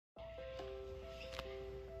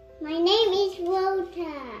My name is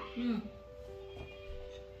Walter.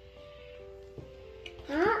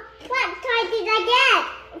 Huh? What toy did I get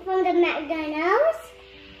from the MacDonald's?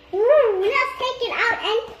 Let's take it out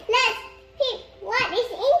and let's pick what is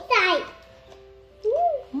inside.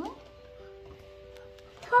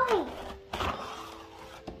 Toy.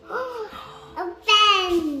 A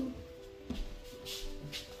van.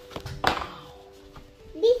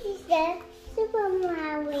 This is the Super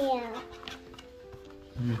Mario.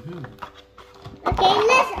 Okay,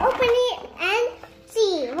 let's open it and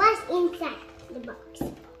see what's inside the box.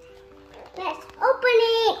 Let's open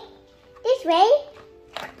it this way.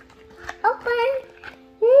 Open.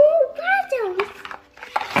 Puzzles.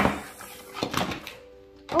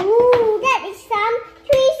 Oh, that is some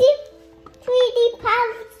 3D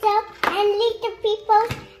puzzle and little people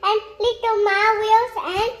and little Marios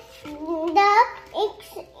and the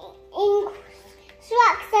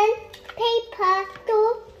instruction paper to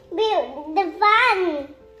build the van.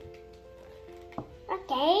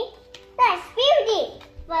 Okay, let's build it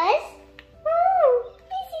first. Oh,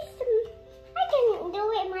 I can do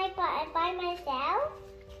it by myself.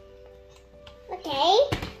 Okay,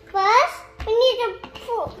 first we need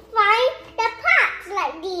to find the parts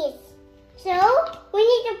like this. So we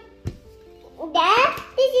need to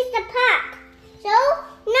this is the part. So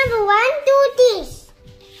number one, do this.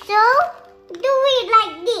 So do it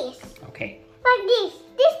like this. Okay. Like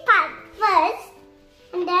this part first,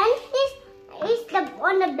 and then this is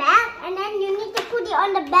on the back, and then you need to put it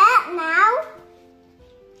on the back now.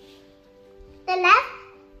 The left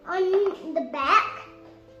on the back.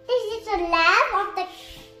 This is the left of the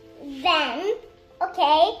van.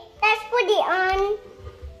 Okay, let's put it on.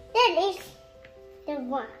 That is the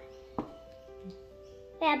van.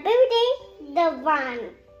 We are building the van.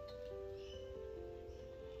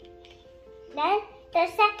 Then the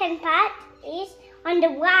second part is on the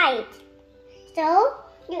right. So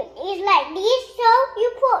it's like this. So you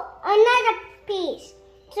put another piece.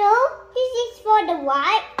 So this is for the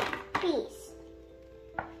white piece.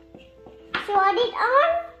 Slide it on.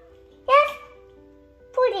 Just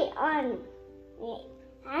put it on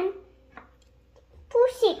and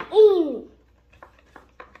push it in.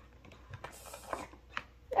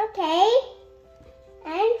 Okay.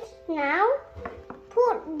 And now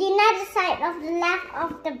put the other side of the left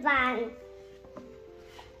of the van.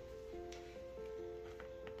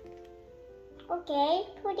 Okay,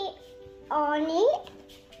 put it on it.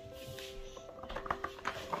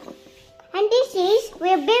 And this is,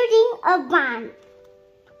 we're building a van.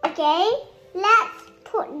 Okay, let's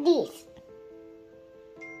put this.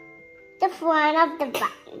 The front of the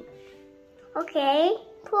van. Okay,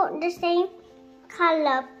 put the same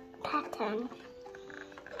color pattern.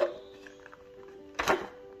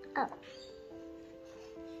 Oh.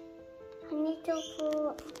 I need to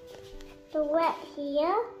put the wet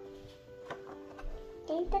here.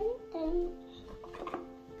 Dun, dun, dun.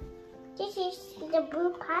 This is the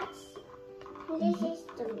blue parts. And this is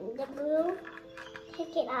the blue.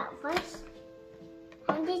 Take it out first.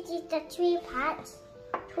 And this is the three parts.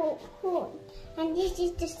 And this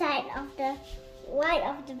is the side of the white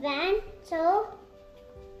of the van. So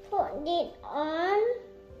put it on.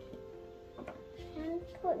 And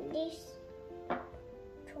put this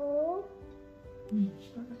too.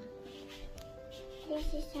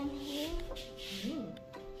 This is on here.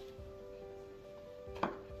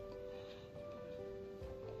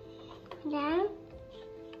 Then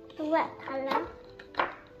the wet color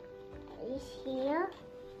is here.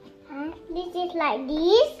 And this is like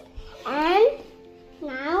this. And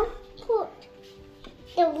now put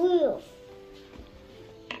the wheel.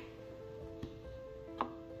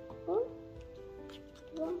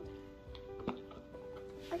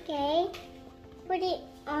 Okay, put it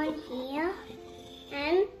on here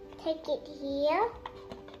and take it here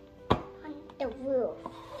on the roof.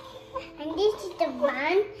 And this is the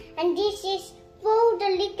van, and this is for the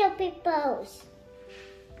little peoples.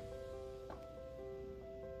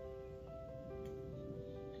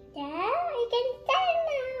 There, I can stand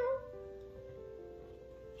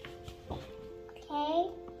now. Okay,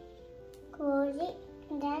 close it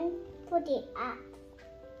and then put it up.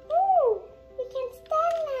 Ooh, you can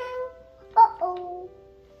stand now. Uh-oh.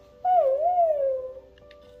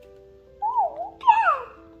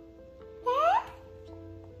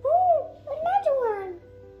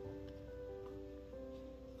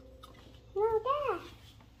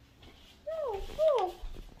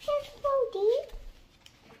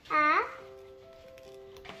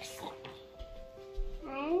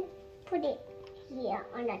 And put it here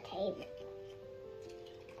on the table.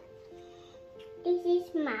 This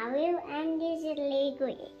is Mario and this is Lego.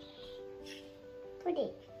 Put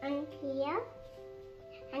it and here.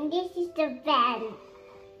 And this is the van.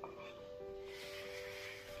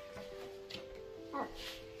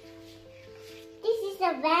 This is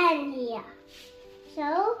the van here.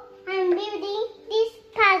 So I'm building this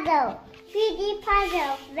puzzle. 3D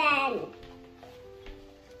puzzle van.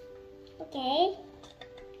 Okay.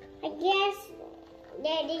 I guess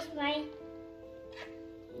that is my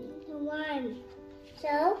one.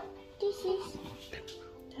 So this is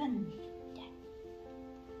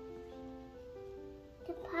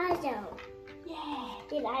the puzzle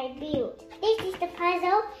that I built. This is the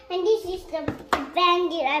puzzle and this is the van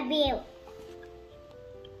that I built.